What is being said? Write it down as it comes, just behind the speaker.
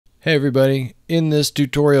Hey everybody, in this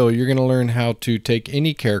tutorial you're going to learn how to take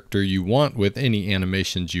any character you want with any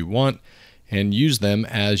animations you want and use them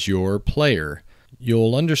as your player.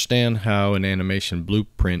 You'll understand how an animation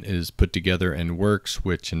blueprint is put together and works,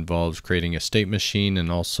 which involves creating a state machine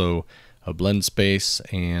and also a blend space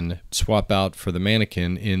and swap out for the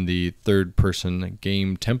mannequin in the third person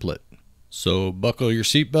game template. So buckle your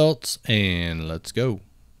seatbelts and let's go.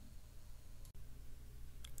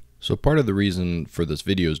 So part of the reason for this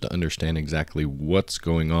video is to understand exactly what's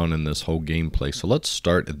going on in this whole gameplay. So let's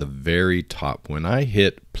start at the very top. When I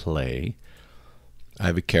hit play, I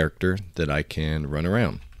have a character that I can run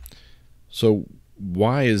around. So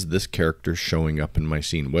why is this character showing up in my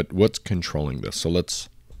scene? What's controlling this? So let's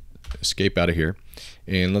escape out of here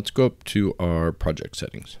and let's go up to our project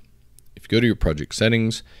settings. If you go to your project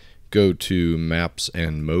settings, go to maps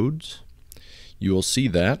and modes, you will see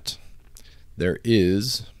that there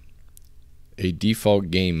is a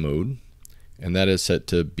default game mode, and that is set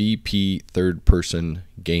to BP third person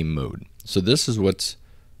game mode. So this is what's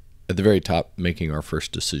at the very top making our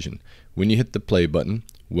first decision. When you hit the play button,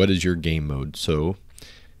 what is your game mode? So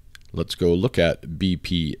let's go look at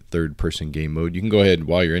BP third person game mode. You can go ahead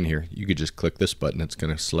while you're in here, you could just click this button. It's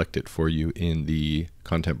going to select it for you in the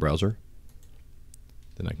content browser.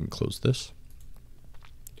 Then I can close this.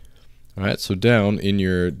 Alright, so down in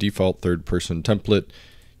your default third person template,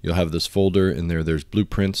 you'll have this folder. In there's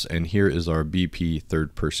blueprints, and here is our BP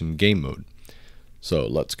third person game mode. So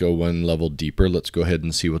let's go one level deeper. Let's go ahead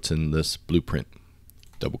and see what's in this blueprint.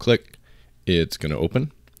 Double click, it's going to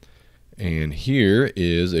open, and here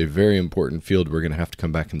is a very important field we're going to have to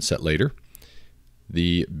come back and set later.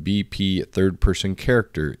 The BP third person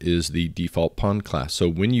character is the default pawn class. So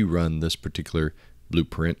when you run this particular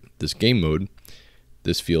blueprint, this game mode,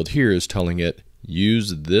 this field here is telling it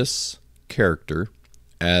use this character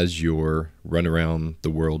as your run around the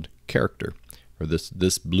world character, or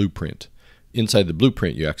this blueprint. Inside the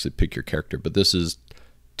blueprint you actually pick your character, but this is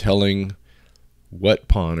telling what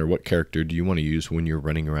pawn or what character do you want to use when you're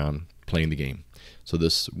running around playing the game. So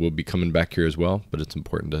this will be coming back here as well, but it's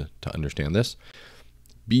important to understand this.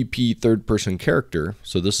 BP third person character,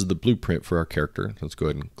 so this is the blueprint for our character. Let's go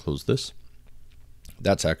ahead and close this.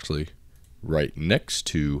 That's actually right next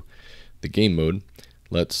to the game mode.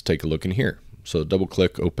 Let's take a look in here. So double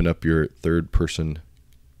click, open up your third person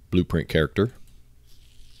blueprint character.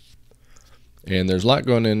 And there's a lot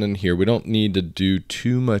going on in here. We don't need to do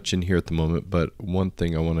too much in here at the moment, but one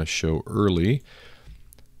thing I want to show early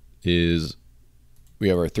is we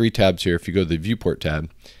have our three tabs here. If you go to the viewport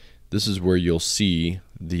tab, this is where you'll see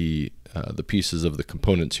the pieces of the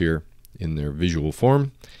components here in their visual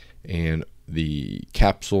form, and the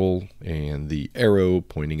capsule and the arrow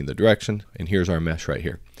pointing in the direction, and here's our mesh right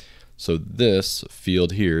here. So this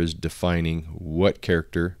field here is defining what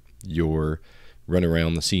character your run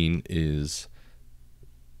around the scene is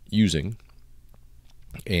using.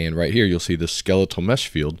 And right here you'll see the skeletal mesh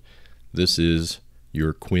field. This is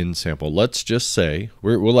your Quinn sample. Let's just say,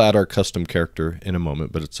 we'll add our custom character in a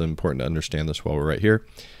moment, but it's important to understand this while we're right here.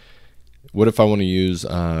 What if I want to use,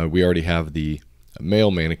 we already have the male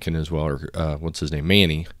mannequin as well, or what's his name,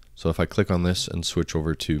 Manny. So if I click on this and switch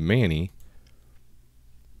over to Manny,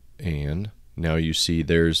 and now you see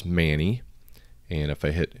there's Manny, and if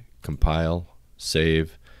I hit compile,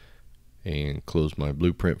 save, and close my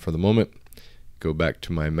blueprint for the moment, go back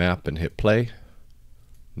to my map and hit play,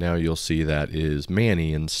 now you'll see that is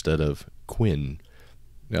Manny instead of Quinn.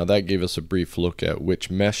 Now that gave us a brief look at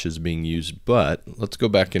which mesh is being used, but let's go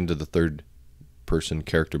back into the third person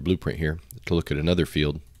character blueprint here to look at another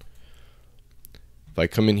field. If I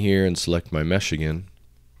come in here and select my mesh again,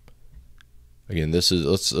 this is,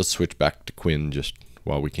 let's switch back to Quinn just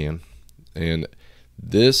while we can. And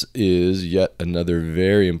this is yet another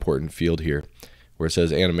very important field here where it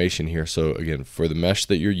says animation here. So again, for the mesh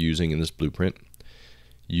that you're using in this blueprint,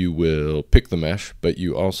 you will pick the mesh, but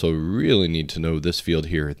you also really need to know this field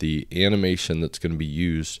here, the animation that's going to be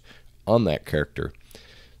used on that character.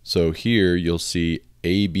 So here you'll see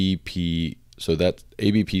ABP, so that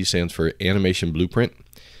ABP stands for animation blueprint.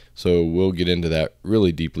 So we'll get into that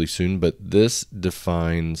really deeply soon, but this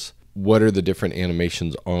defines what are the different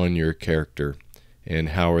animations on your character and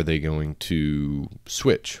how are they going to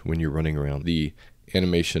switch when you're running around, the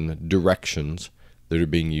animation directions that are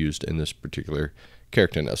being used in this particular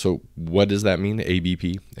character. Now, so what does that mean,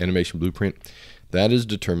 ABP, animation blueprint? That is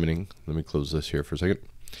determining, let me close this here for a second.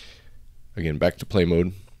 Again, back to play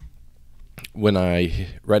mode.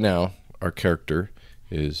 Right now, our character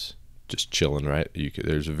is just chilling, right?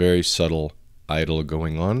 There's a very subtle idle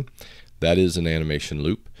going on. That is an animation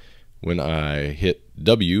loop. When I hit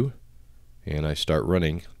W and I start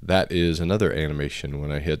running, that is another animation.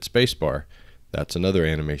 When I hit spacebar, that's another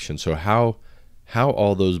animation. So how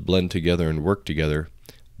all those blend together and work together,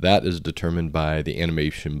 that is determined by the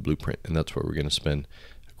animation blueprint, and that's what we're going to spend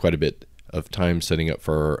quite a bit of time setting up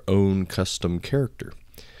for our own custom character.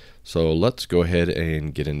 So let's go ahead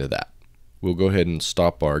and get into that. We'll go ahead and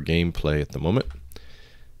stop our gameplay at the moment.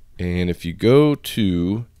 And if you go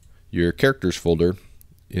to your characters folder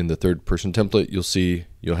in the third person template, you'll see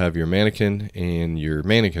you'll have your mannequin and your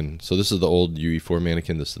mannequin. So this is the old UE4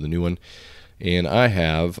 mannequin, this is the new one. And I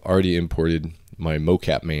have already imported my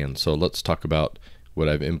mocap man. So let's talk about what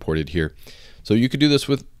I've imported here. So you could do this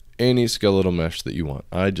with any skeletal mesh that you want.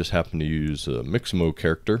 I just happen to use a Mixamo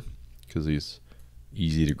character because he's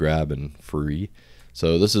easy to grab and free.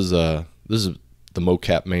 So this is the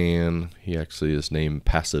mocap man. He actually is named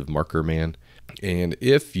Passive Marker Man. And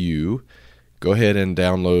if you go ahead and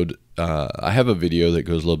download, I have a video that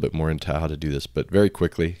goes a little bit more into how to do this, but very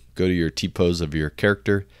quickly, go to your T-pose of your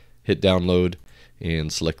character, hit download,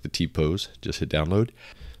 and select the T-pose. Just hit download.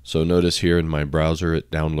 So notice here in my browser, it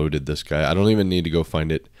downloaded this guy. I don't even need to go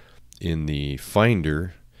find it in the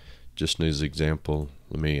Finder. Just as an example,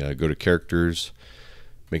 let me go to characters,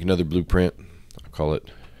 make another blueprint. I'll call it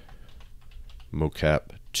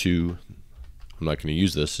mocap 2. I'm not going to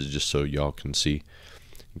use this, it's just so y'all can see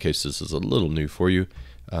in case this is a little new for you.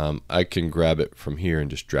 I can grab it from here and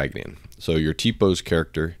just drag it in. So your T-pose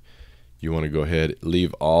character, you want to go ahead,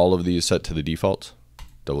 leave all of these set to the defaults.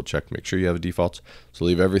 Double check, make sure you have defaults. So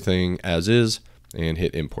leave everything as is and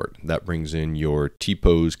hit import. That brings in your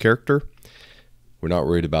T-pose character. We're not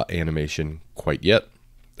worried about animation quite yet.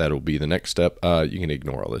 That'll be the next step. You can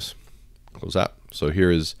ignore all this. Close that. So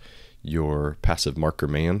here is your Passive Marker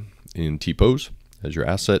Man in T-pose as your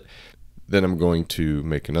asset. Then I'm going to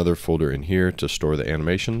make another folder in here to store the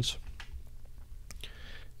animations.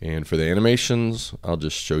 And for the animations, I'll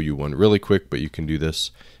just show you one really quick, but you can do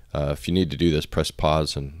this. If you need to do this, press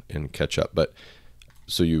pause and catch up. But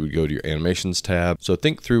so you would go to your animations tab. So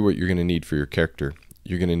think through what you're going to need for your character.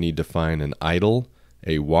 You're going to need to find an idle,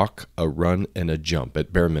 a walk, a run, and a jump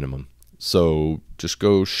at bare minimum. So just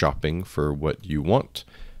go shopping for what you want.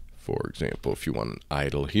 For example, if you want an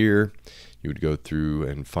idle here, you would go through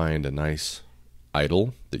and find a nice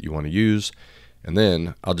idle that you want to use. And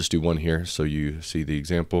then I'll just do one here so you see the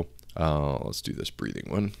example. Let's do this breathing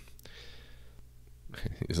one.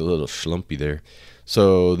 He's a little schlumpy there.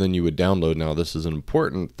 So then you would download. Now this is an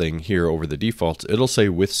important thing here over the defaults. It'll say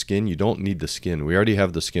with skin. You don't need the skin. We already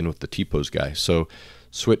have the skin with the T-pose guy. So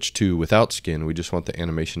switch to without skin. We just want the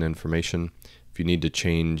animation information. If you need to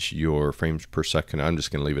change your frames per second, I'm just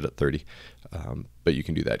going to leave it at 30. But you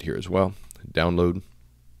can do that here as well. Download.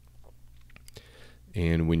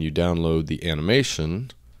 And when you download the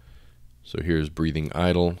animation, so here's breathing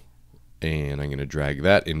idle, and I'm going to drag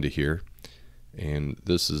that into here. And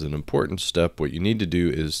this is an important step. What you need to do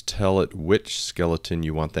is tell it which skeleton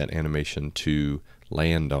you want that animation to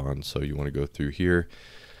land on. So you want to go through here.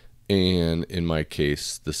 And in my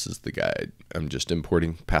case, this is the guy I'm just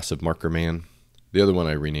importing, Passive Marker Man. The other one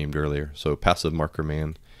I renamed earlier. So Passive Marker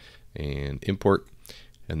Man and import.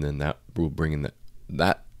 And then that will bring in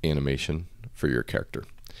that animation for your character.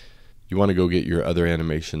 You want to go get your other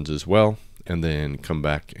animations as well, and then come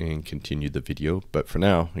back and continue the video. But for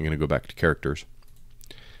now, I'm going to go back to characters.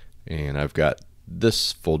 And I've got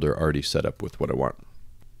this folder already set up with what I want.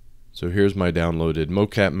 So here's my downloaded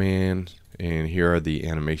mocap man, and here are the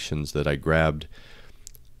animations that I grabbed,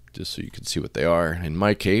 just so you can see what they are. In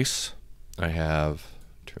my case, I have,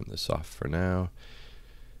 turn this off for now,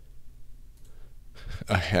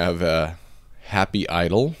 I have a happy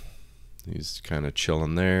idle. He's kind of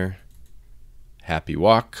chilling there. Happy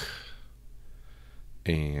walk.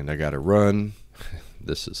 And I got a run.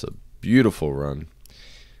 This is a beautiful run.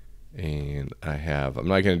 And I'm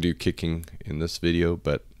not going to do kicking in this video,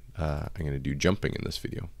 but I'm going to do jumping in this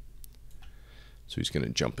video. So he's going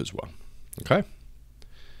to jump as well. Okay.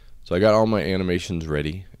 So I got all my animations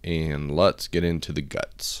ready, and let's get into the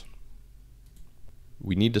guts.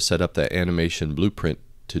 We need to set up that animation blueprint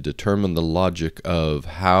to determine the logic of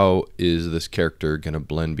how is this character going to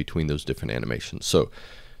blend between those different animations. So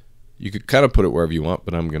you could kind of put it wherever you want,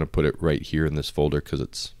 but I'm going to put it right here in this folder because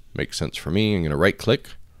it makes sense for me. I'm going to right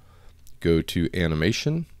click, go to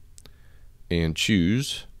animation, and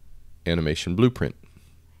choose animation blueprint.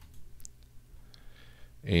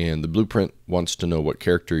 And the blueprint wants to know what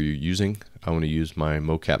character you're using. I want to use my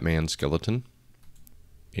mocap man skeleton,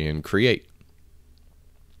 and create.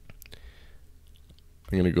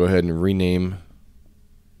 I'm going to go ahead and rename.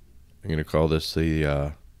 I'm going to call this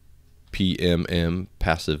the PMM,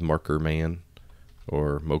 Passive Marker Man.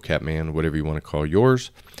 or mocap man, whatever you want to call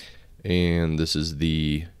yours. And this is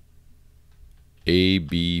the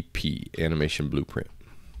ABP, animation blueprint.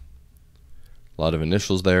 A lot of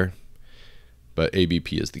initials there, but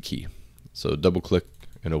ABP is the key. So double click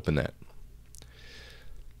and open that.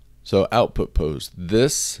 So output pose.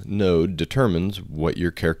 This node determines what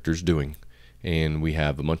your character's doing. And we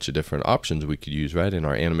have a bunch of different options we could use, right? In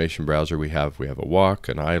our animation browser, we have a walk,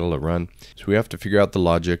 an idle, a run. So we have to figure out the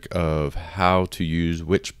logic of how to use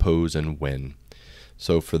which pose and when.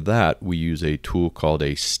 So for that, we use a tool called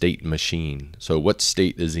a state machine. So what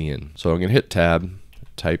state is he in? So I'm going to hit tab,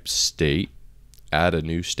 type state, add a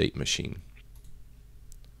new state machine.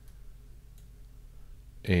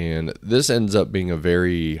 And this ends up being a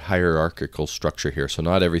very hierarchical structure here. So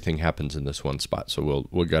not everything happens in this one spot. So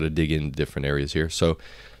we'll got to dig into different areas here. So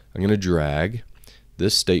I'm going to drag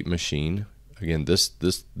this state machine. Again,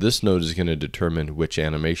 this node is going to determine which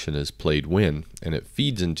animation is played when, and it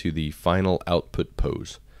feeds into the final output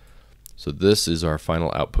pose. So this is our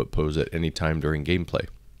final output pose at any time during gameplay.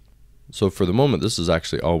 So for the moment, this is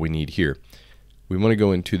actually all we need here. We want to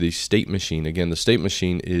go into the state machine. Again, the state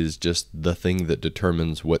machine is just the thing that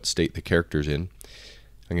determines what state the character's in.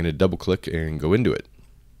 I'm going to double click and go into it.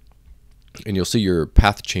 And you'll see your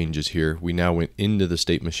path changes here. We now went into the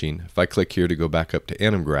state machine. If I click here to go back up to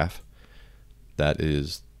anim graph, that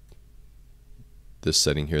is this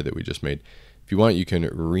setting here that we just made. If you want, you can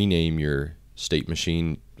rename your state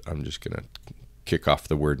machine. I'm just going to kick off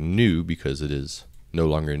the word new because it is no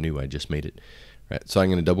longer new. I just made it. Right, so I'm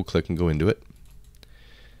going to double click and go into it.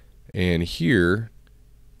 And here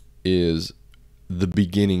is the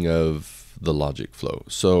beginning of the logic flow.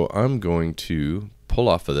 So I'm going to pull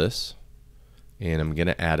off of this and I'm going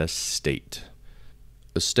to add a state.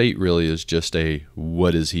 A state really is just a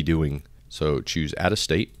what is he doing. So choose add a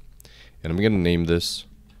state, and I'm going to name this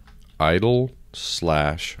idle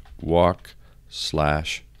 / walk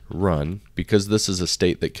 / run because this is a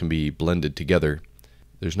state that can be blended together.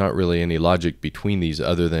 There's not really any logic between these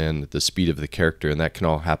other than the speed of the character, and that can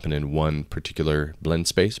all happen in one particular blend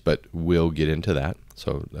space, but we'll get into that.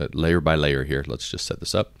 So layer by layer here, let's just set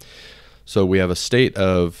this up. So we have a state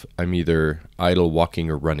of I'm either idle, walking,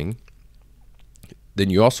 or running. Then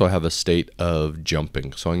you also have a state of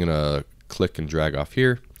jumping. So I'm going to click and drag off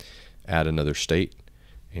here, add another state,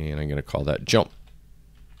 and I'm going to call that jump.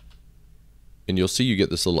 And you'll see you get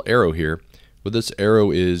this little arrow here. What this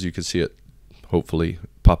arrow is, you can see it hopefully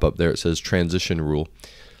pop up there. It says transition rule.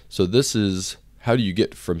 So this is how do you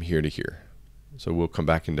get from here to here. So we'll come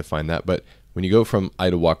back and define that. But when you go from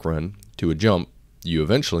idle, walk, run to a jump, you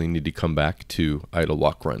eventually need to come back to idle,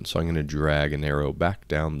 walk, run. So I'm going to drag an arrow back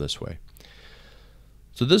down this way.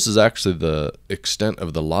 So this is actually the extent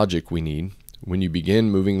of the logic we need. When you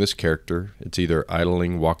begin moving this character, it's either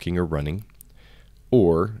idling, walking, or running,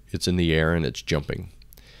 or it's in the air and it's jumping.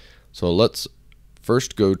 So let's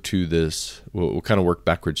first go to this, we'll kind of work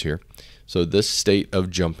backwards here. So this state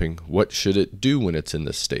of jumping, what should it do when it's in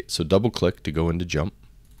this state? So double click to go into jump.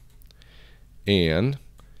 And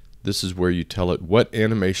this is where you tell it what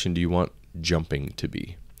animation do you want jumping to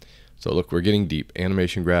be. So look, we're getting deep.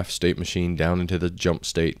 Animation graph, state machine, down into the jump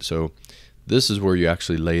state. So this is where you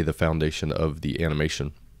actually lay the foundation of the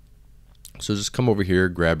animation. So just come over here,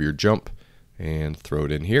 grab your jump, and throw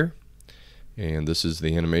it in here. And this is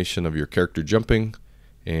the animation of your character jumping.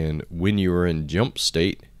 And when you are in jump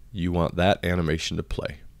state, you want that animation to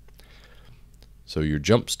play. So your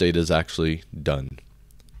jump state is actually done.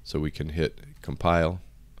 So we can hit compile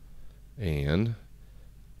and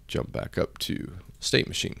jump back up to state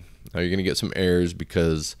machine. Now you're going to get some errors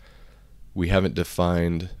because we haven't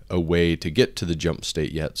defined a way to get to the jump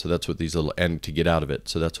state yet. So that's what these little, and to get out of it.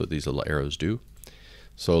 So that's what these little arrows do.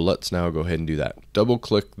 So let's now go ahead and do that. Double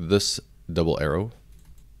click this double arrow.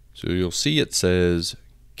 So you'll see it says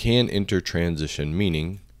can enter transition,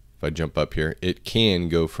 meaning if I jump up here, it can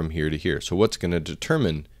go from here to here. So what's going to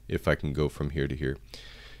determine if I can go from here to here?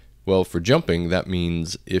 Well, for jumping, that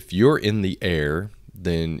means if you're in the air,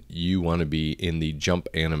 then you want to be in the jump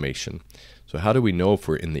animation. So how do we know if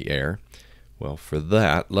we're in the air? Well, for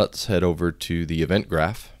that, let's head over to the event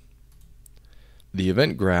graph. The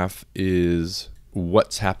event graph is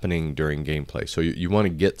what's happening during gameplay. So you want to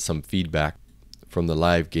get some feedback from the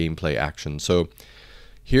live gameplay action. So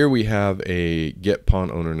here we have a get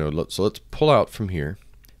pawn owner node. So let's pull out from here,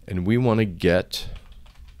 and we want to get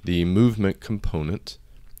the movement component.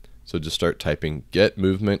 So just start typing get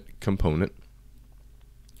movement component.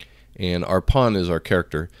 And our pawn is our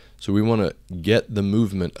character. So we want to get the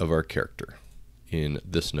movement of our character in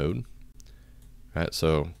this node. All right,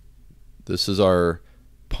 so this is our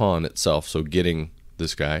pawn itself, so getting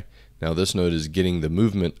this guy. Now this node is getting the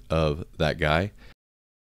movement of that guy.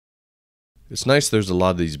 It's nice there's a lot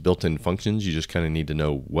of these built-in functions. You just kind of need to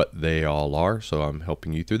know what they all are. So I'm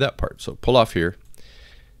helping you through that part. So pull off here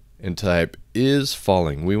and type is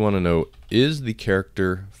falling. We want to know, is the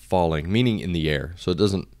character falling, meaning in the air. So it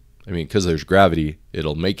doesn't, I mean, because there's gravity,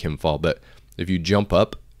 it'll make him fall. But if you jump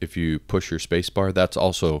up, if you push your space bar, that's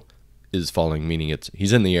also is falling, meaning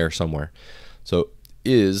he's in the air somewhere. So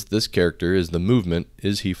is this character, is the movement,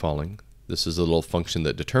 is he falling? This is a little function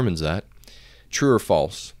that determines that. True or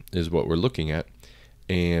false is what we're looking at,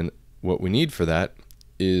 and what we need for that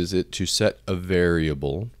is it to set a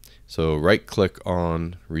variable. So right click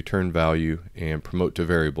on return value and promote to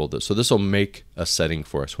variable. So this will make a setting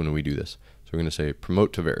for us when we do this. So we're going to say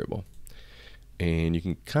promote to variable, and you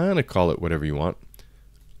can kind of call it whatever you want.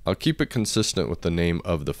 I'll keep it consistent with the name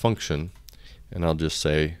of the function, and I'll just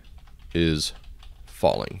say is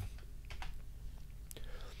falling.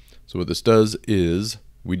 So what this does is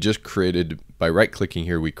we just created, by right clicking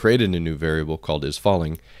here, we created a new variable called is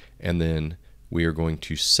falling, and then we are going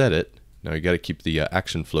to set it. Now you got to keep the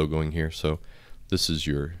action flow going here. So this is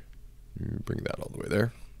your, bring that all the way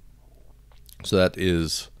there. So that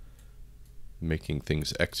is making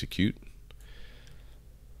things execute.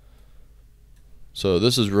 So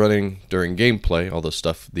this is running during gameplay, all the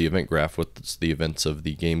stuff, the event graph, what's the events of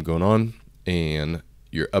the game going on, and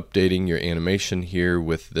you're updating your animation here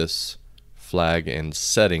with this flag and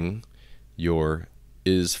setting your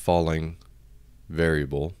is falling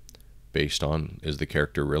variable based on is the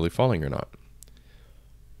character really falling or not.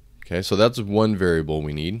 Okay, so that's one variable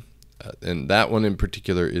we need, and that one in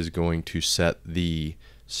particular is going to set the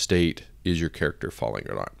state, is your character falling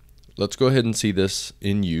or not. Let's go ahead and see this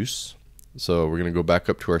in use. So we're going to go back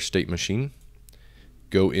up to our state machine,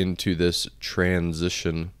 go into this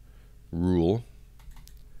transition rule.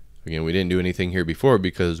 Again, we didn't do anything here before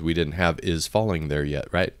because we didn't have is falling there yet,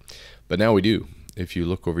 right? But now we do. If you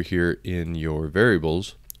look over here in your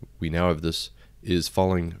variables, we now have this is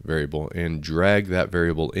falling variable, and drag that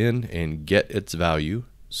variable in and get its value.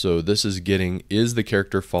 So this is getting, is the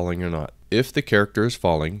character falling or not? If the character is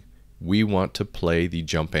falling, we want to play the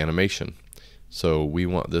jump animation. So we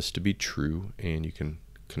want this to be true, and you can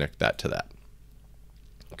connect that to that.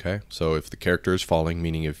 Okay, so if the character is falling,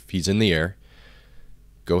 meaning if he's in the air,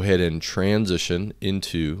 go ahead and transition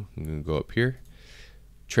into, I'm going to go up here,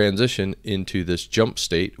 transition into this jump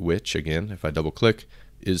state, which again, if I double click,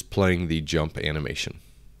 is playing the jump animation.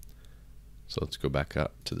 So let's go back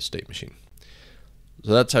up to the state machine.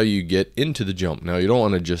 So that's how you get into the jump. Now you don't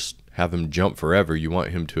want to just have him jump forever. You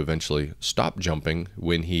want him to eventually stop jumping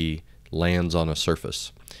when he lands on a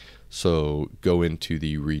surface. So go into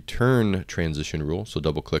the return transition rule. So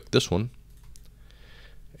double click this one,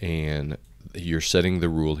 and you're setting the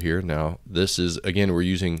rule here. Now this is, again, we're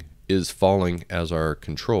using is falling as our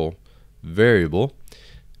control variable,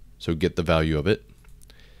 so get the value of it,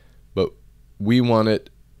 but we want it,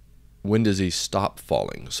 when does he stop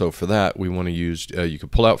falling? So for that we want to use, you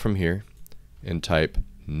could pull out from here and type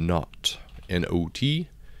not, N-O-T,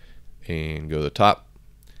 and go to the top,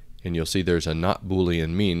 and you'll see there's a not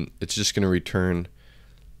Boolean mean. It's just going to return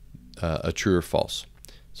a true or false.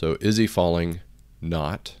 So is he falling?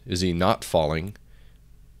 Not. Is he not falling?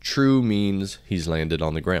 True means he's landed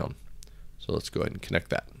on the ground. So let's go ahead and connect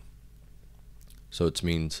that. So it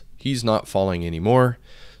means he's not falling anymore.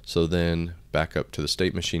 So then back up to the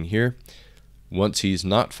state machine here. Once he's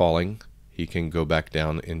not falling, he can go back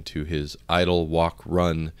down into his idle, walk,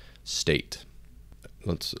 run state.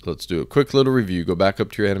 Let's do a quick little review. Go back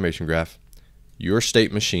up to your animation graph. Your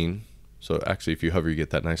state machine. So actually, if you hover, you get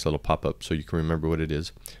that nice little pop-up so you can remember what it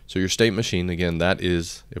is. So your state machine, again, that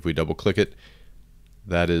is, if we double click it,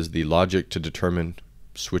 that is the logic to determine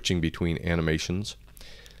switching between animations.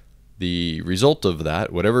 The result of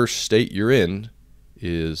that, whatever state you're in,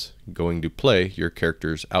 is going to play your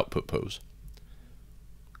character's output pose.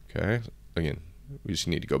 Okay, again, we just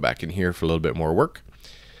need to go back in here for a little bit more work.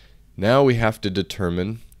 Now we have to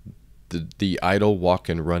determine the idle, walk,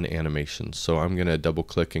 and run animations. So I'm going to double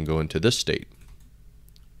click and go into this state.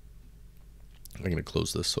 I'm going to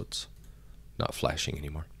close this so it's not flashing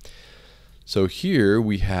anymore. So here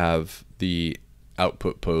we have the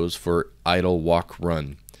output pose for idle, walk,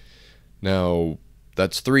 run. Now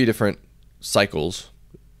that's 3 different cycles.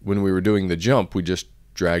 When we were doing the jump, we just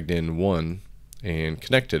dragged in one and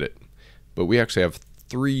connected it. But we actually have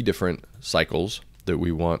 3 different cycles that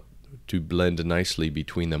we want to blend nicely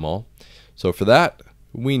between them all. So for that,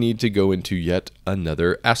 we need to go into yet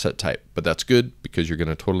another asset type. But that's good because you're going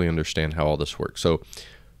to totally understand how all this works. So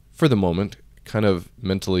for the moment, kind of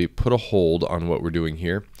mentally put a hold on what we're doing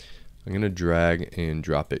here. I'm going to drag and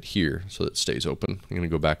drop it here so that it stays open. I'm going to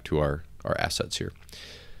go back to our assets here.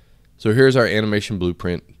 So here's our animation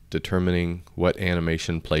blueprint determining what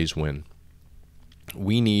animation plays when.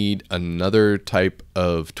 We need another type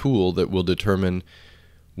of tool that will determine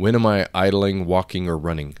when am I idling, walking, or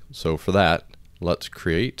running. So for that, let's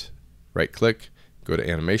create, right click, go to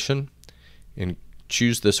animation, and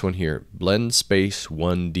choose this one here, blend space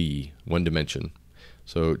 1D, one dimension.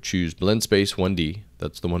 So choose blend space 1D,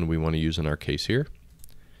 that's the one we want to use in our case here.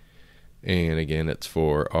 And again, it's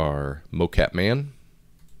for our mocap man.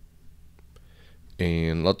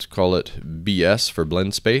 And let's call it BS for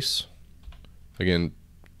blend space. Again,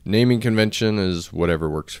 naming convention is whatever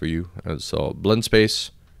works for you. So blend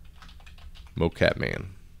space, mocap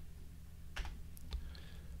man.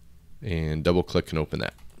 And double click and open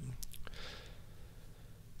that.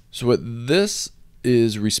 So what this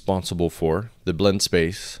is responsible for, the blend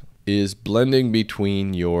space, is blending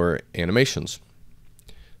between your animations.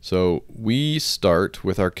 So we start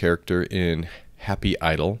with our character in happy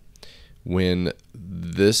idle when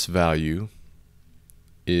this value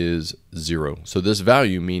is 0. So this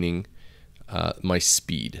value meaning my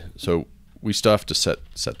speed. So we still have to set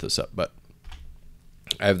this up, but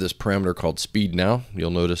I have this parameter called speed now.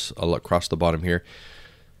 You'll notice across the bottom here.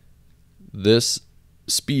 This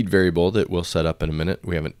speed variable that we'll set up in a minute,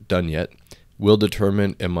 we haven't done yet, will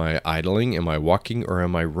determine am I idling, am I walking, or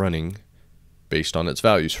am I running based on its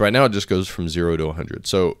value. So right now it just goes from 0 to 100.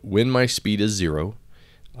 So when my speed is 0,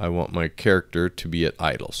 I want my character to be at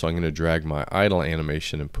idle. So I'm going to drag my idle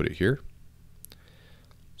animation and put it here.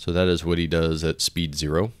 So that is what he does at speed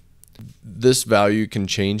 0. This value can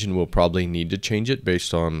change, and we'll probably need to change it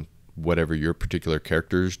based on whatever your particular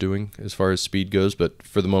character is doing as far as speed goes, but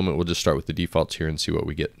for the moment we'll just start with the defaults here and see what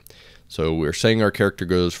we get. So we're saying our character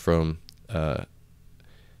goes from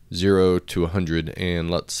 0 to 100, and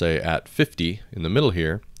let's say at 50 in the middle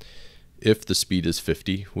here, if the speed is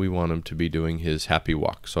 50, we want him to be doing his happy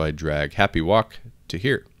walk. So I drag happy walk to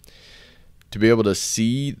here. To be able to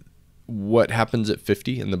see what happens at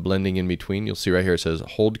 50 and the blending in between, you'll see right here it says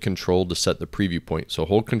hold control to set the preview point. So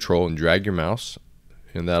hold control and drag your mouse,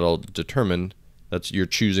 and that'll determine, you're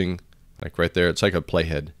choosing, like right there, it's like a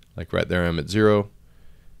playhead. Like right there I'm at 0,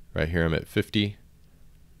 right here I'm at 50,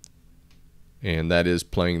 and that is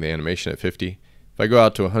playing the animation at 50. If I go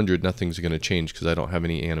out to 100, nothing's going to change because I don't have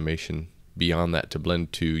any animation beyond that to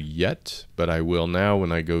blend to yet, but I will now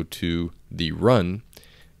when I go to the run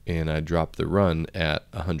and I drop the run at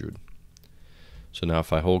 100. So now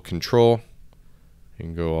if I hold control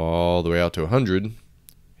and go all the way out to 100,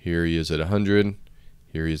 here he is at 100,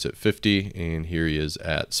 here he is at 50, and here he is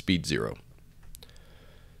at speed 0.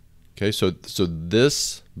 Okay, so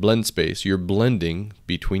this blend space, you're blending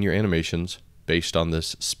between your animations based on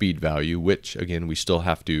this speed value, which again we still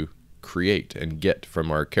have to create and get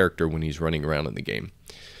from our character when he's running around in the game.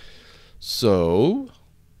 So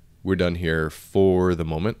we're done here for the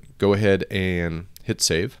moment. Go ahead and hit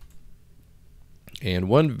save. And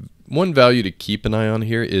one value to keep an eye on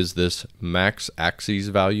here is this max axes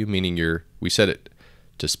value, meaning we set it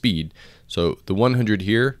to speed. So the 100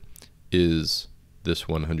 here is this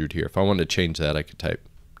 100 here. If I wanted to change that, I could type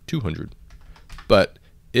 200. But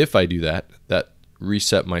if I do that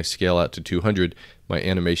reset my scale out to 200, my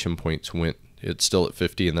animation points it's still at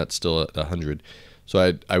 50 and that's still at 100.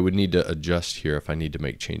 So I would need to adjust here if I need to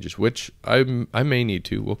make changes, which I may need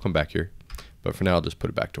to. We'll come back here. But for now, I'll just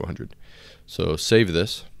put it back to 100. So save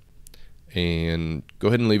this and go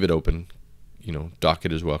ahead and leave it open. Dock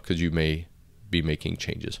it as well because you may be making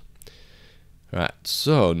changes. All right,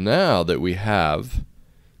 so now that we have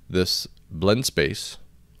this blend space,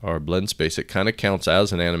 it kind of counts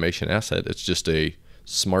as an animation asset. It's just a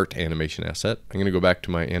smart animation asset. I'm going to go back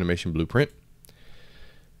to my animation blueprint.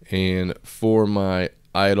 And for my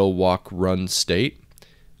idle, walk, run state,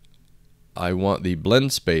 I want the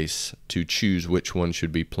blend space to choose which one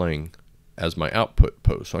should be playing as my output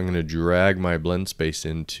pose. So I'm going to drag my blend space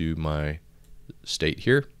into my state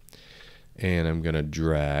here, and I'm going to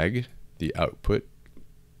drag the output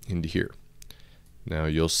into here. Now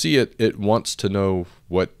you'll see it wants to know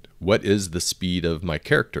what is the speed of my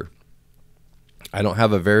character. I don't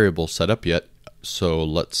have a variable set up yet, so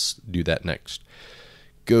let's do that next.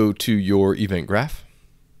 Go to your event graph.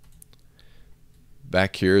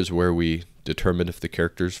 Back here is where we determine if the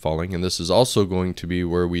character is falling, and this is also going to be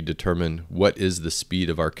where we determine what is the speed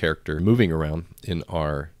of our character moving around in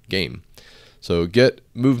our game. So get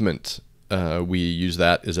movement, we use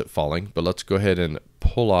that, is it falling, but let's go ahead and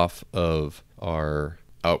pull off of our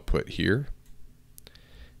output here.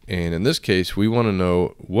 And in this case, we want to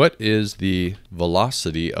know what is the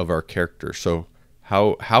velocity of our character. So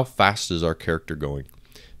how fast is our character going?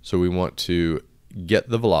 So we want to get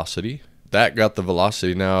the velocity. That got the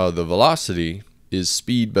velocity. Now the velocity is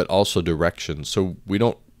speed but also direction. So we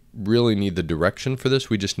don't really need the direction for this.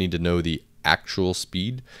 We just need to know the actual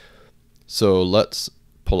speed. So let's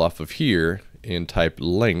pull off of here and type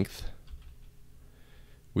length.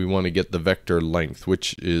 We want to get the vector length,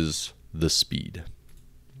 which is the speed.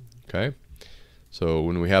 Okay. So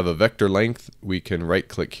when we have a vector length, we can right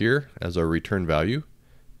click here as our return value,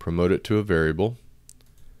 promote it to a variable,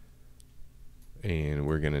 and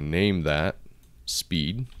we're going to name that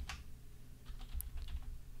speed.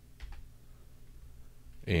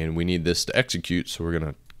 And we need this to execute, so we're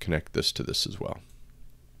going to connect this to this as well.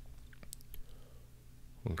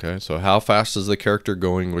 Okay, so how fast is the character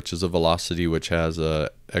going, which is a velocity, which has a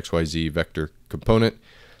XYZ vector component,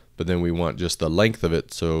 but then we want just the length of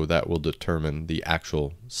it, so that will determine the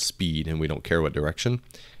actual speed, and we don't care what direction.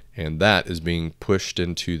 And that is being pushed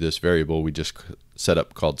into this variable we just set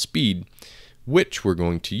up called speed, which we're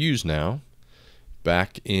going to use now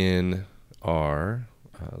back in our,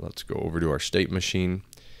 let's go over to our state machine,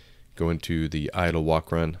 go into the idle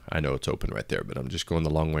walk run. I know it's open right there, but I'm just going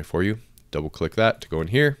the long way for you. Double click that to go in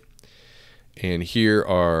here, and here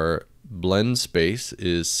our blend space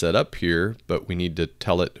is set up here, but we need to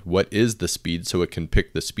tell it what is the speed so it can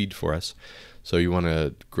pick the speed for us. So you want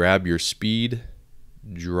to grab your speed,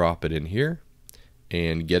 drop it in here,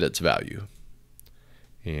 and get its value,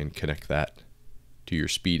 and connect that to your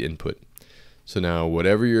speed input. So now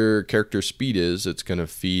whatever your character's speed is, it's going to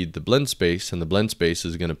feed the blend space, and the blend space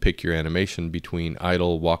is going to pick your animation between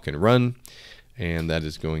idle, walk, and run, and that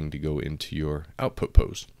is going to go into your output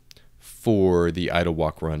pose for the idle,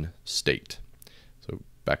 walk, run state. So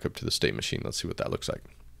back up to the state machine. Let's see what that looks like.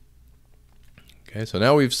 Okay, so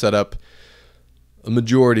now we've set up a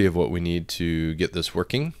majority of what we need to get this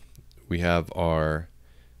working. We have our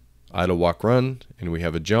idle, walk, run, and we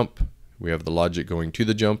have a jump. We have the logic going to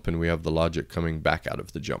the jump, and we have the logic coming back out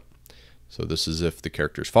of the jump. So this is if the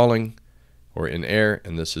character is falling or in air,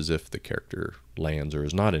 and this is if the character lands or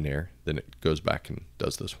is not in air, then it goes back and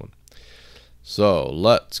does this one. So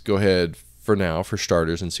let's go ahead for now, for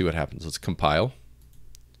starters, and see what happens. Let's compile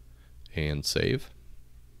and save.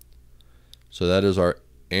 So that is our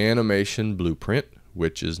animation blueprint,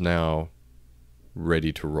 which is now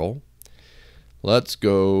ready to roll. Let's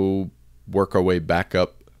go work our way back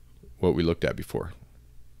up what we looked at before.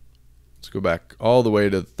 Let's go back all the way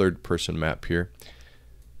to the third person map here.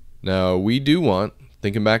 Now we do want,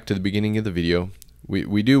 thinking back to the beginning of the video,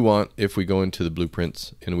 we do want, if we go into the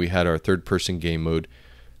blueprints and we had our third person game mode,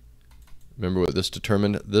 remember what this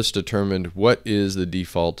determined? This determined what is the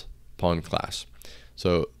default pawn class.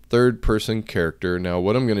 So third person character. Now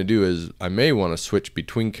what I'm going to do is I may want to switch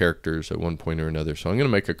between characters at one point or another. So I'm going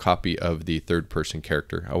to make a copy of the third person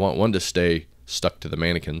character. I want one to stay stuck to the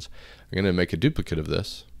mannequins. I'm going to make a duplicate of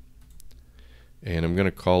this, and I'm going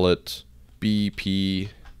to call it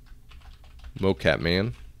BP Mocap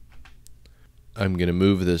Man. I'm going to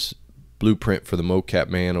move this blueprint for the Mocap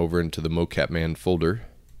Man over into the Mocap Man folder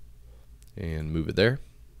and move it there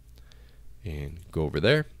and go over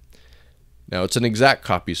there. Now it's an exact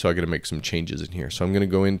copy, so I'm going to make some changes in here. So I'm going to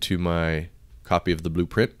go into my copy of the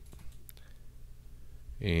blueprint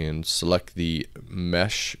and select the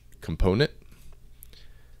mesh component,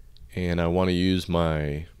 and I want to use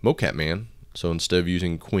my Mocap Man. So instead of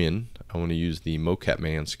using Quinn, I want to use the Mocap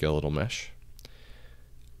Man skeletal mesh.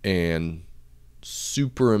 And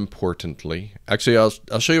super importantly, actually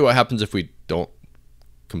I'll show you what happens if we don't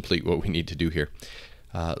complete what we need to do here.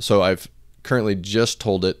 So I've currently just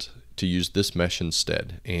told it to use this mesh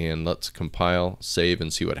instead, and let's compile, save,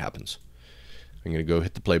 and see what happens. I'm going to go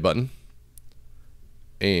hit the play button,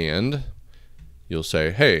 and you'll say,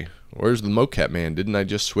 hey, where's the Mocap Man? Didn't I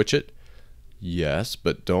just switch it? Yes,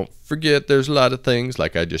 but don't forget there's a lot of things,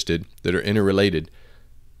 like I just did, that are interrelated.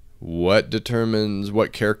 What determines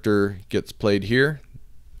what character gets played here?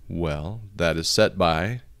 Well, that is set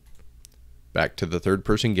by, back to the third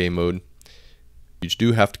person game mode, you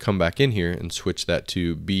do have to come back in here and switch that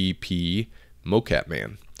to BP Mocap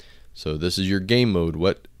Man. So this is your game mode.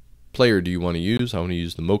 What player do you want to use? I want to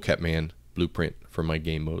use the Mocap Man blueprint for my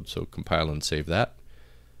game mode. So compile and save that.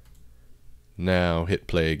 Now hit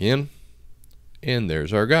play again, and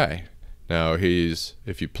there's our guy. Now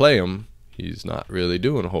if you play him, he's not really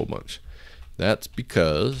doing a whole bunch. That's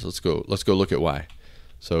because, let's go look at why.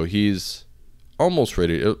 So he's almost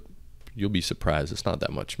ready. You'll be surprised, it's not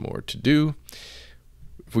that much more to do.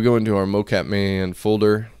 If we go into our Mocap Man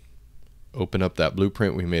folder, open up that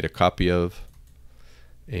blueprint we made a copy of,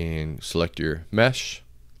 and select your mesh.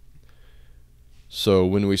 So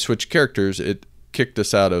when we switch characters, kicked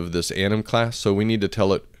us out of this anim class, so we need to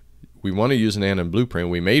tell it we want to use an anim blueprint.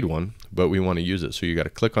 We made one, but we want to use it. So you got to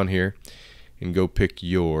click on here and go pick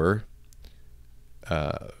your,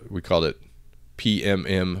 we called it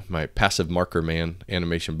PMM, my passive marker man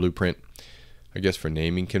animation blueprint. I guess for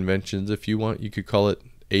naming conventions, if you want, you could call it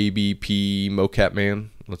ABP mocap man.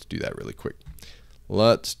 Let's do that really quick.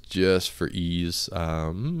 Let's just, for ease,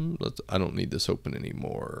 I don't need this open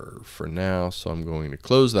anymore for now, so I'm going to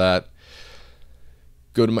close that.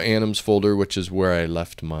 Go to my anims folder, which is where I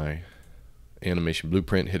left my animation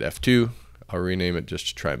blueprint. Hit F2. I'll rename it just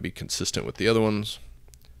to try and be consistent with the other ones.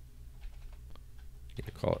 I'm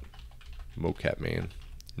going to call it mocap man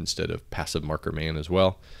instead of passive marker man as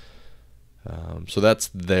well. So that's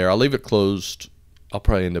there. I'll leave it closed. I'll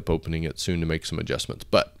probably end up opening it soon to make some adjustments.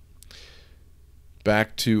 But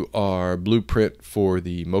back to our blueprint for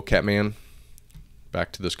the mocap man.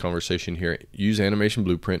 Back to this conversation here. Use animation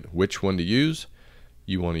blueprint. Which one to use?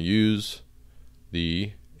 You want to use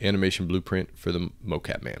the animation blueprint for the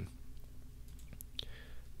mocap man.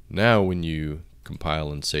 Now when you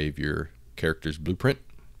compile and save your character's blueprint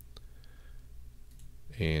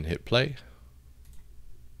and hit play,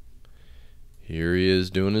 here he is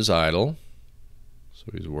doing his idle. So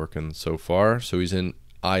he's working so far. So he's in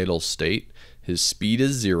idle state. His speed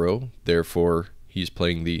is 0, therefore he's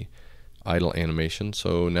playing the idle animation.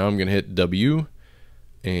 So now I'm going to hit W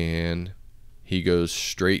and he goes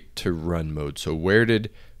straight to run mode. So where did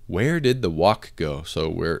the walk go? So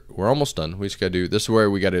we're almost done. We just got to do, this is where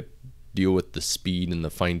we got to deal with the speed and the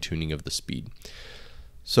fine tuning of the speed.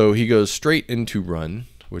 So he goes straight into run,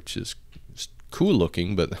 which is cool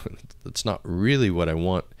looking, but that's not really what I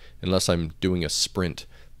want unless I'm doing a sprint.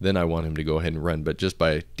 Then I want him to go ahead and run, but just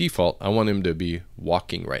by default I want him to be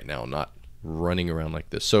walking right now, not running around like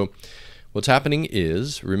this. So what's happening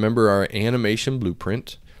is, remember our animation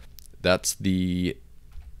blueprint, that's the,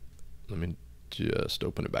 let me just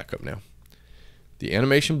open it back up now. The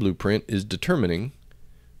animation blueprint is determining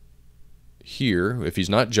here, if he's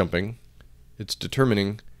not jumping, it's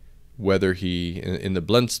determining whether he, in the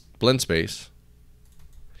blend space,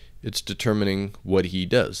 it's determining what he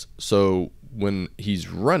does. So when he's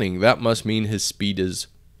running, that must mean his speed is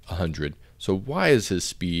 100. So why is his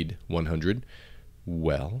speed 100?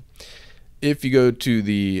 Well, if you go to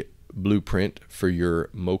the blueprint for your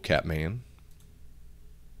mocap man,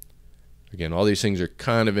 again, all these things are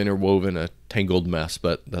kind of interwoven, a tangled mess,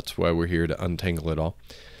 but that's why we're here to untangle it all.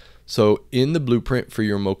 So in the blueprint for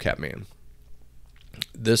your mocap man,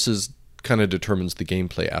 this is kind of determines the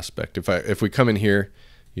gameplay aspect. If we come in here,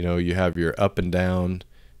 you know, you have your up and down,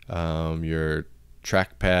 your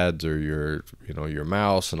track pads, or your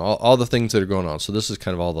mouse, and all the things that are going on. So this is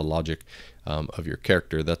kind of all the logic of your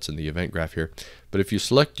character that's in the event graph here. But if you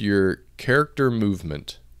select your character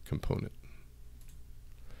movement component,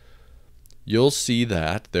 you'll see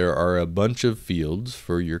that there are a bunch of fields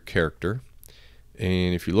for your character.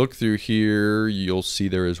 And if you look through here, you'll see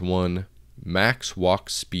there is one, max walk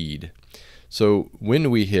speed. So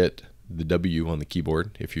when we hit the W on the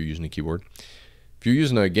keyboard, if you're using a keyboard, if you're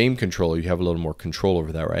using a game controller, you have a little more control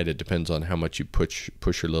over that, right? It depends on how much you push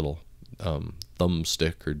your little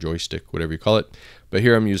thumbstick or joystick, whatever you call it. But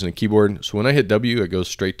here I'm using a keyboard, so when I hit W, it goes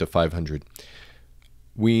straight to 500.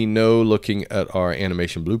 We know, looking at our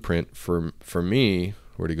animation blueprint, for me,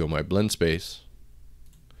 where to go, my blend space,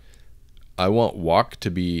 I want walk to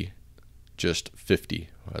be just 50.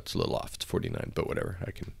 Well, that's a little off, it's 49, but whatever,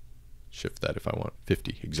 I can shift that if I want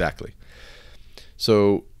 50 exactly.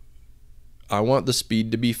 So I want the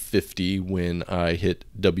speed to be 50 when I hit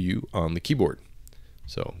W on the keyboard.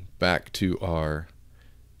 So back to our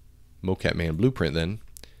mocap man blueprint then.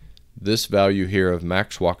 This value here of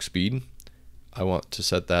max walk speed, I want to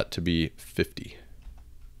set that to be 50.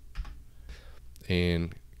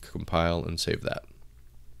 And compile and save that.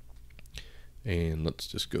 And let's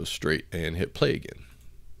just go straight and hit play again.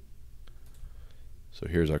 So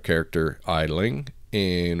here's our character idling,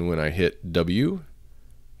 and when I hit W,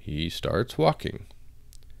 he starts walking.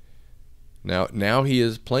 Now he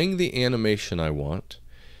is playing the animation I want,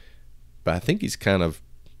 but I think he's kind of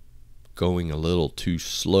going a little too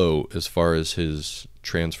slow as far as his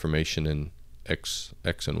transformation in X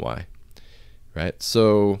and Y, right?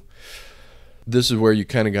 So this is where you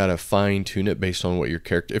kind of got to fine tune it based on what your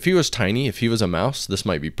character, if he was tiny, if he was a mouse, this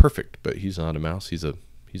might be perfect, but he's not a mouse, he's a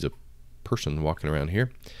person walking around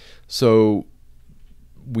here. So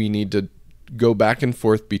we need to go back and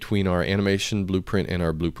forth between our animation blueprint and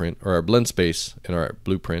our blueprint, or our blend space and our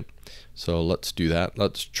blueprint. So let's do that.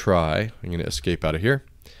 Let's try. I'm going to escape out of here.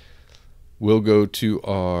 We'll go to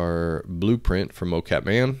our blueprint for mocap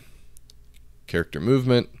man, character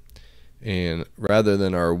movement, And rather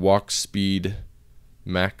than our walk speed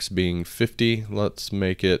max being 50, let's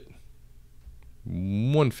make it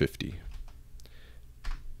 150.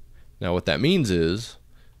 Now what that means is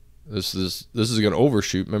this is going to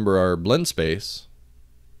overshoot. Remember our blend space.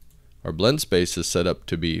 Our blend space is set up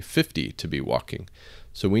to be 50 to be walking.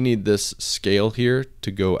 So we need this scale here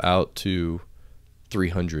to go out to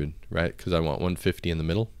 300, right? Because I want 150 in the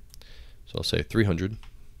middle. So I'll say 300.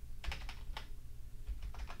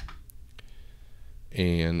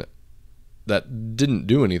 And that didn't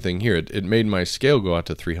do anything here. It made my scale go out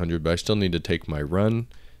to 300, but I still need to take my run,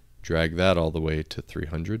 drag that all the way to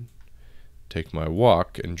 300. Take my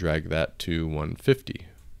walk and drag that to 150.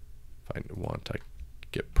 If I want to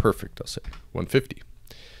get perfect, I'll say 150.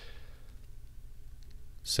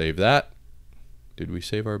 Save that. Did we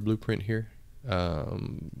save our blueprint here?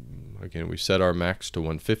 Again, we set our max to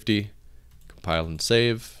 150. Compile and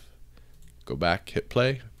save. Go back, hit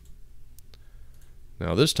play.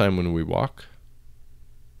 Now this time when we walk,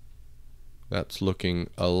 that's looking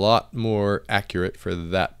a lot more accurate for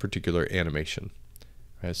that particular animation.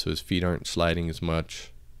 Right, so his feet aren't sliding as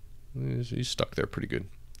much. He's stuck there pretty good.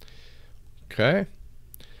 Okay,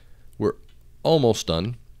 we're almost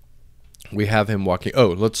done. We have him walking. Oh,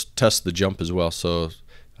 let's test the jump as well. So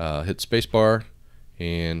hit spacebar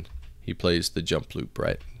and he plays the jump loop,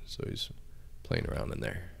 right? So he's playing around in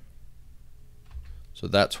there. So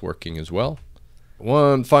that's working as well.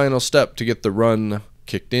 One final step to get the run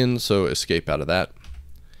kicked in, so escape out of that.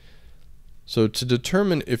 So to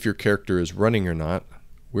determine if your character is running or not,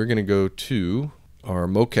 we're going to go to our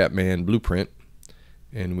mocap man blueprint,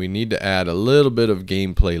 and we need to add a little bit of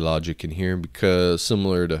gameplay logic in here because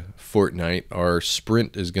similar to Fortnite, our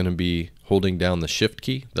sprint is going to be holding down the shift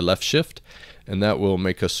key, the left shift, and that will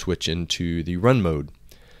make us switch into the run mode.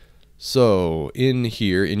 So in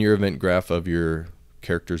here, in your event graph of your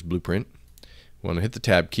character's blueprint, we want to hit the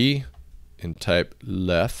tab key and type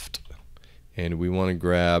left, and we want to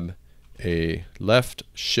grab a left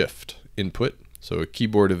shift input, so a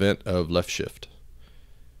keyboard event of left shift.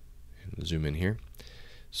 And zoom in here.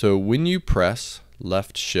 So when you press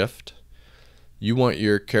left shift, you want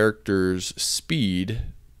your character's speed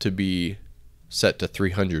to be set to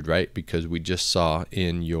 300, right? Because we just saw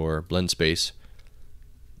in your blend space,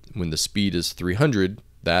 when the speed is 300,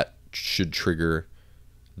 that should trigger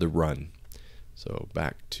the run. So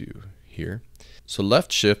back to here. So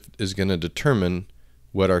left shift is going to determine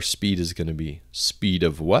what our speed is going to be. Speed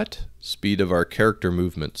of what? Speed of our character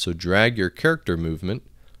movement. So drag your character movement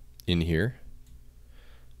in here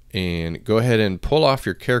and go ahead and pull off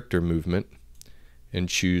your character movement and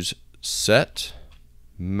choose set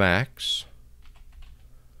max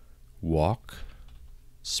walk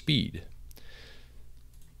speed.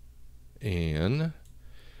 And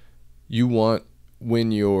you want,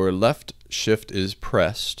 when your left shift is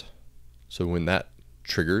pressed, so when that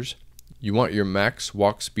triggers, you want your max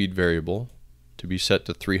walk speed variable to be set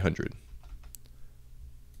to 300.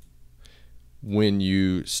 When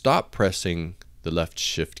you stop pressing the left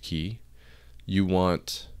shift key, you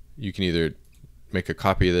can either make a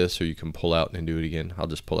copy of this or you can pull out and do it again. I'll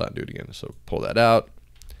just pull out and do it again. So pull that out,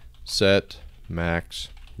 set max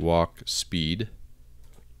walk speed.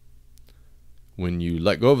 When you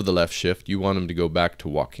let go of the left shift, you want them to go back to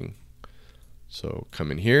walking. So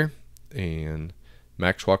come in here and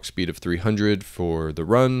max walk speed of 300 for the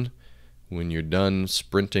run. When you're done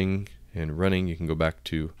sprinting and running, you can go back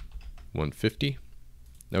to 150.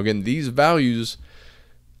 Now again, these values,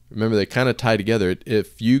 remember, they kind of tie together.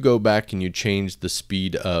 If you go back and you change the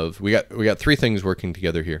speed of, we got three things working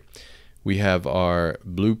together here. We have our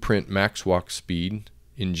blueprint max walk speed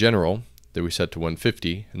in general that we set to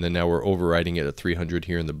 150, and then now we're overriding it at 300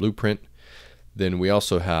 here in the blueprint. Then we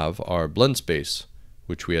also have our blend space,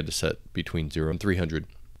 which we had to set between 0 and 300.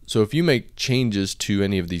 So if you make changes to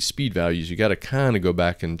any of these speed values, you got to kind of go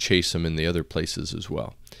back and chase them in the other places as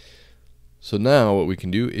well. So now what we can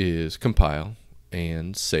do is compile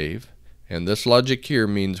and save. And this logic here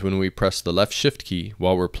means when we press the left shift key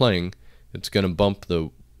while we're playing, it's going to bump the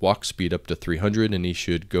walk speed up to 300, and he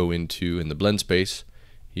should go into, in the blend space,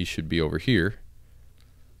 he should be over here.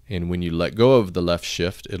 And when you let go of the left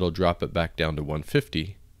shift, it'll drop it back down to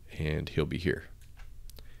 150, and he'll be here.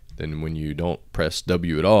 Then when you don't press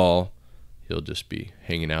W at all, he'll just be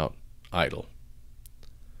hanging out idle.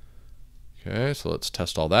 Okay, so let's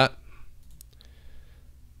test all that.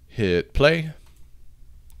 Hit play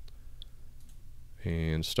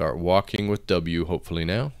and start walking with W hopefully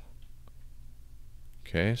now.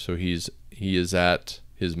 Okay, so he is at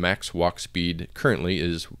his max walk speed currently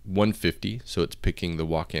is 150, so it's picking the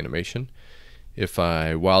walk animation. If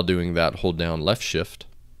I, while doing that, hold down left shift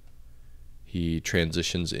he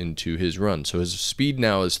transitions into his run. So his speed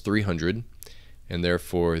now is 300, and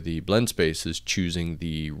therefore the blend space is choosing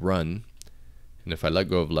the run. And if I let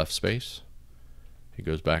go of left space, it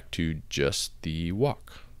goes back to just the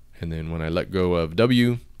walk. And then when I let go of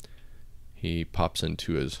W, he pops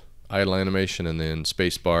into his idle animation, and then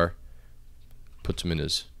space bar puts him in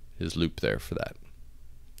his loop there for that.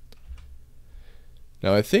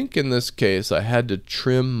 Now I think in this case I had to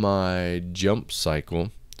trim my jump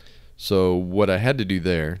cycle. So what I had to do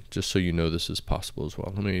there, just so you know this is possible as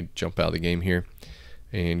well, let me jump out of the game here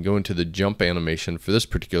and go into the jump animation for this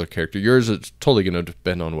particular character. Yours is totally going to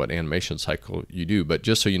depend on what animation cycle you do, but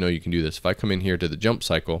just so you know you can do this. If I come in here to the jump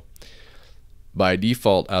cycle, by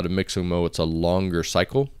default out of Mixamo it's a longer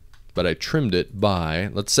cycle, but I trimmed it by,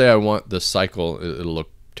 let's say I want the cycle, it'll look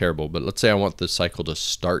terrible, but let's say I want the cycle to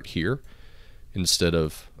start here instead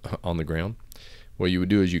of on the ground. What you would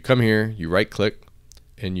do is you come here, you right click,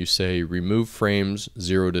 and you say remove frames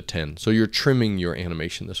 0 to 10. So you're trimming your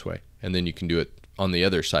animation this way, and then you can do it on the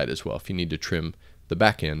other side as well. If you need to trim the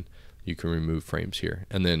back end, you can remove frames here,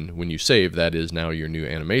 and then when you save, that is now your new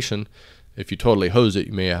animation. If you totally hose it,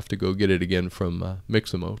 you may have to go get it again from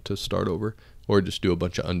Mixamo to start over, or just do a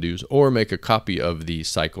bunch of undos, or make a copy of the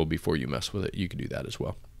cycle before you mess with it. You can do that as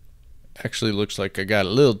well. Actually looks like I got a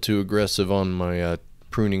little too aggressive on my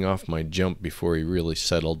pruning off my jump before he really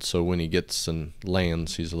settled, so when he gets and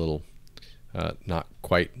lands, he's a little not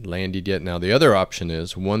quite landed yet. Now the other option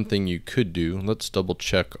is, one thing you could do, let's double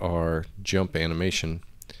check our jump animation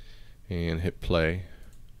and hit play.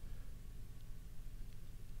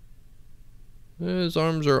 His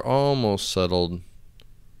arms are almost settled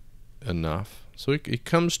enough, so he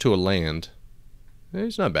comes to a land.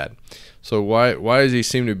 He's not bad. So why does he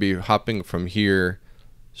seem to be hopping from here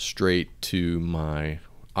straight to my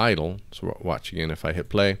idle? So watch again. If I hit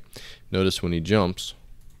play, notice when he jumps,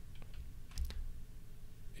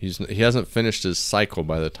 he hasn't finished his cycle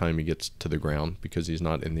by the time he gets to the ground because he's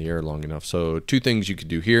not in the air long enough. So two things you could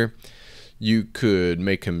do here. You could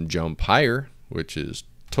make him jump higher, which is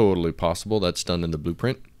totally possible. That's done in the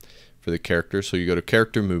blueprint for the character. So you go to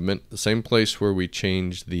character movement, the same place where we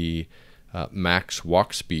change the max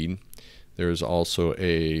walk speed. There's also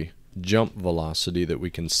a jump velocity that we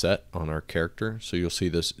can set on our character. So you'll see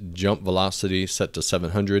this jump velocity set to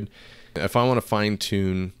 700. If I want to fine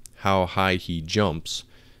tune how high he jumps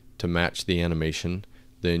to match the animation,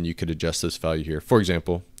 then you could adjust this value here. For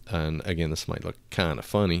example, and again this might look kind of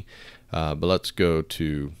funny, but let's go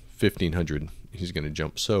to 1500. He's going to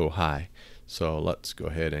jump so high. So let's go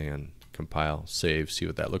ahead and compile, save, see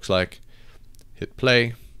what that looks like. Hit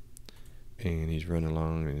play, and he's running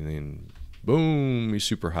along, and then boom, he's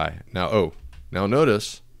super high. Now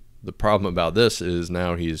notice the problem about this is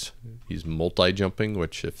now he's multi-jumping,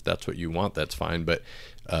 which if that's what you want, that's fine, but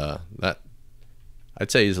that I'd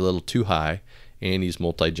say he's a little too high, and he's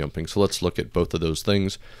multi-jumping. So let's look at both of those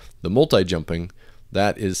things. The multi-jumping,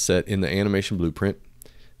 that is set in the animation blueprint,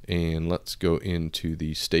 and let's go into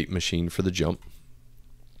the state machine for the jump.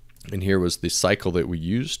 And here was the cycle that we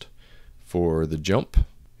used for the jump.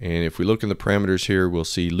 And if we look in the parameters here, we'll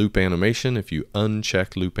see loop animation. If you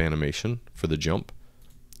uncheck loop animation for the jump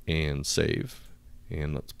and save,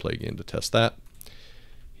 and let's play again to test that,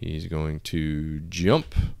 he's going to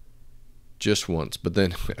jump just once, but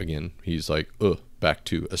then again he's like back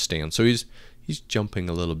to a stand. So he's jumping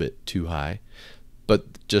a little bit too high.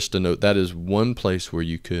 But just to note, that is one place where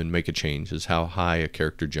you can make a change, is how high a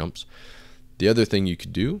character jumps. The other thing you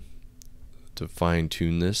could do to fine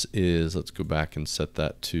tune this is, let's go back and set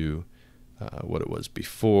that to what it was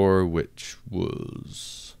before, which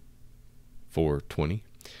was 420.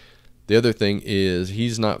 The other thing is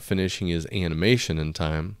he's not finishing his animation in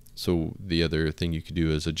time. So the other thing you could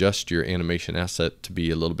do is adjust your animation asset to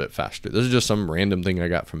be a little bit faster. This is just some random thing I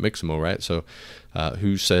got from Mixamo, right? So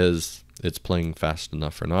who says it's playing fast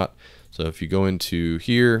enough or not? So if you go into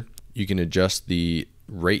here, you can adjust the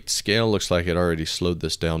rate scale. Looks like it already slowed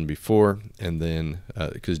this down before, and then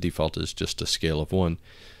because default is just a scale of 1.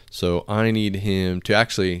 So I need him to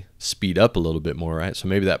actually speed up a little bit more, right? So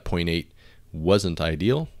maybe that 0.8 wasn't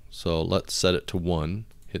ideal. So let's set it to 1,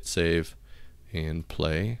 hit save and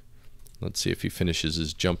play. Let's see if he finishes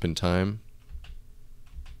his jump in time.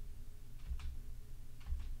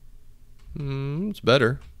 It's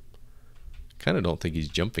better. Kind of don't think he's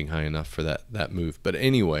jumping high enough for that move. But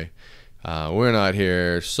anyway, we're not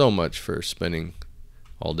here so much for spending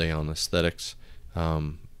all day on aesthetics.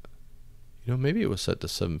 You know, maybe it was set to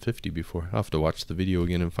 750 before. I'll have to watch the video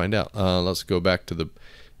again and find out. Let's go back to the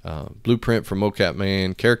blueprint for Mocap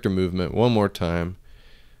Man, character movement one more time.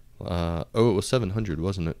 It was 700,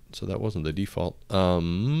 wasn't it? So that wasn't the default.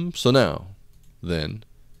 So now then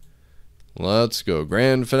let's go.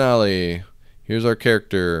 Grand finale. Here's our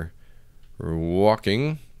character. We're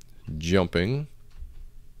walking, jumping.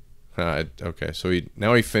 Okay, so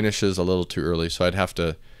now he finishes a little too early, so I'd have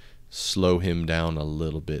to slow him down a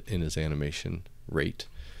little bit in his animation rate,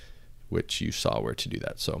 which you saw where to do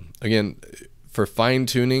that. So again, for fine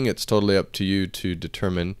tuning, it's totally up to you to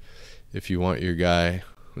determine if you want your guy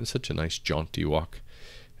with such a nice jaunty walk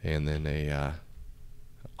and then a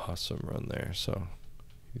awesome run there. So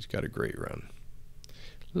he's got a great run.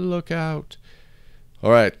 Look out.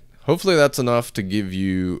 All right, hopefully that's enough to give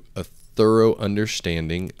you a thorough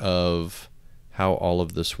understanding of how all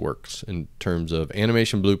of this works in terms of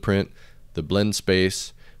animation blueprint, the blend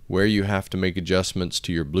space, where you have to make adjustments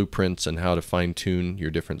to your blueprints, and how to fine-tune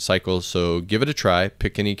your different cycles. So give it a try.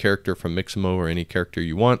 Pick any character from Mixamo or any character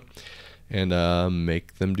you want and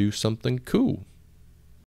make them do something cool.